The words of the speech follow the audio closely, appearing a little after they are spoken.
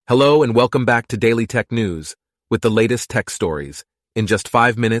Hello and welcome back to Daily Tech News with the latest tech stories in just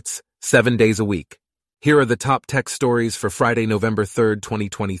 5 minutes, 7 days a week. Here are the top tech stories for Friday, November 3rd,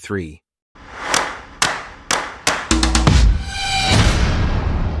 2023.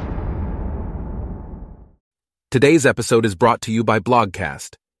 Today's episode is brought to you by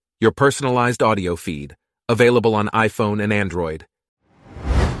Blogcast, your personalized audio feed, available on iPhone and Android.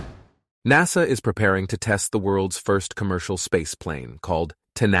 NASA is preparing to test the world's first commercial spaceplane called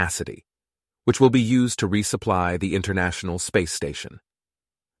Tenacity, which will be used to resupply the International Space Station.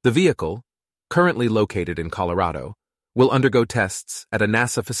 The vehicle, currently located in Colorado, will undergo tests at a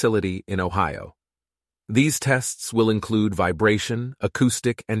NASA facility in Ohio. These tests will include vibration,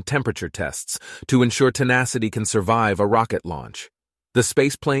 acoustic, and temperature tests to ensure Tenacity can survive a rocket launch. The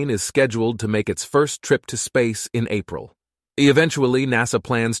spaceplane is scheduled to make its first trip to space in April. Eventually, NASA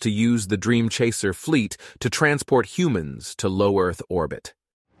plans to use the Dream Chaser fleet to transport humans to low Earth orbit.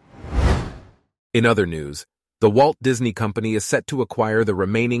 In other news, the Walt Disney Company is set to acquire the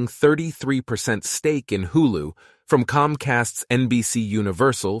remaining 33% stake in Hulu from Comcast's NBC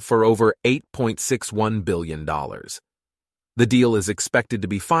Universal for over $8.61 billion. The deal is expected to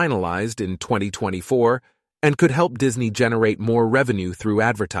be finalized in 2024 and could help Disney generate more revenue through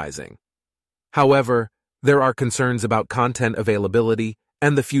advertising. However, there are concerns about content availability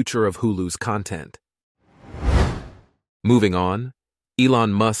and the future of Hulu's content. Moving on,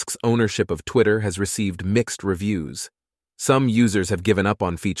 Elon Musk's ownership of Twitter has received mixed reviews. Some users have given up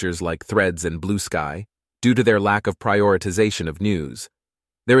on features like Threads and Blue Sky due to their lack of prioritization of news.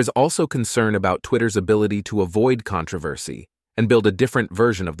 There is also concern about Twitter's ability to avoid controversy and build a different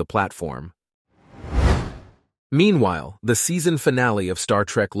version of the platform. Meanwhile, the season finale of Star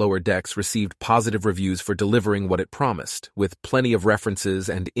Trek Lower Decks received positive reviews for delivering what it promised, with plenty of references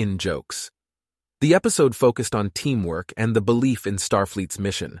and in-jokes. The episode focused on teamwork and the belief in Starfleet's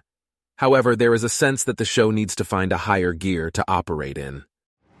mission. However, there is a sense that the show needs to find a higher gear to operate in.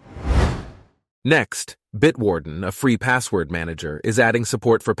 Next, Bitwarden, a free password manager, is adding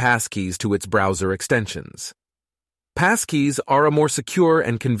support for passkeys to its browser extensions. Passkeys are a more secure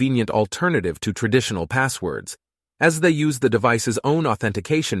and convenient alternative to traditional passwords, as they use the device's own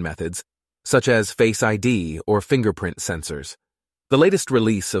authentication methods, such as Face ID or fingerprint sensors. The latest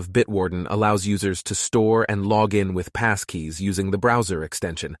release of Bitwarden allows users to store and log in with passkeys using the browser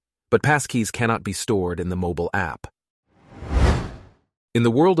extension, but passkeys cannot be stored in the mobile app. In the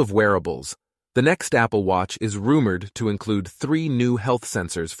world of wearables, the next Apple Watch is rumored to include 3 new health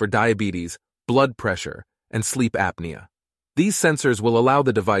sensors for diabetes, blood pressure, and sleep apnea. These sensors will allow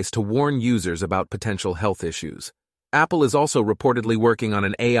the device to warn users about potential health issues. Apple is also reportedly working on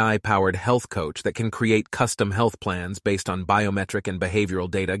an AI-powered health coach that can create custom health plans based on biometric and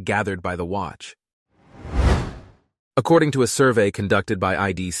behavioral data gathered by the watch. According to a survey conducted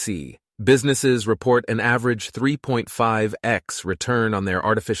by IDC, businesses report an average 3.5x return on their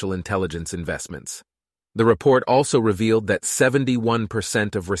artificial intelligence investments. The report also revealed that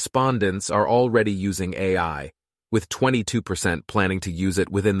 71% of respondents are already using AI, with 22% planning to use it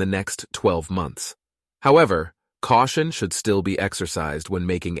within the next 12 months. However, caution should still be exercised when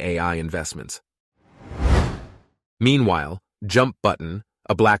making AI investments. Meanwhile, Jump Button,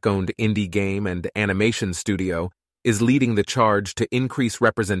 a Black-owned indie game and animation studio, is leading the charge to increase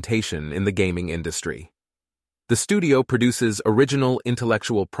representation in the gaming industry. The studio produces original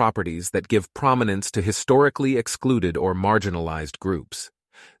intellectual properties that give prominence to historically excluded or marginalized groups.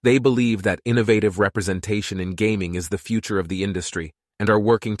 They believe that innovative representation in gaming is the future of the industry and are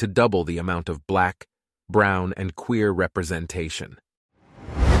working to double the amount of Black, brown, and queer representation.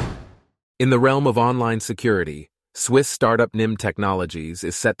 In the realm of online security, Swiss startup NIM Technologies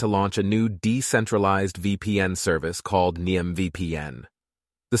is set to launch a new decentralized VPN service called NIM-VPN.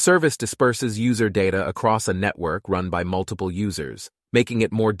 The service disperses user data across a network run by multiple users, making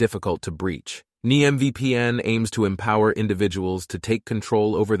it more difficult to breach. NIM-VPN aims to empower individuals to take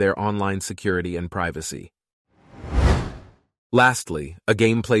control over their online security and privacy. Lastly, a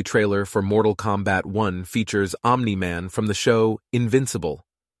gameplay trailer for Mortal Kombat 1 features Omni-Man from the show Invincible.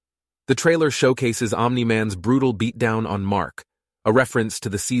 The trailer showcases Omni-Man's brutal beatdown on Mark, a reference to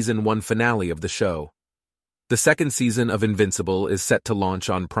the Season 1 finale of the show. The second season of Invincible is set to launch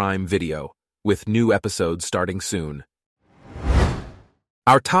on Prime Video, with new episodes starting soon.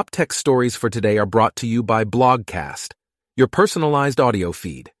 Our top tech stories for today are brought to you by Blogcast, your personalized audio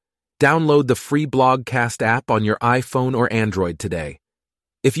feed. Download the free Blogcast app on your iPhone or Android today.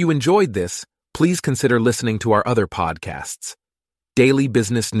 If you enjoyed this, please consider listening to our other podcasts: Daily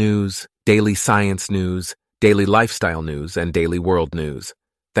Business News, Daily Science News, Daily Lifestyle News, and Daily World News.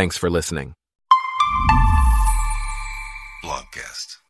 Thanks for listening. Blogcast.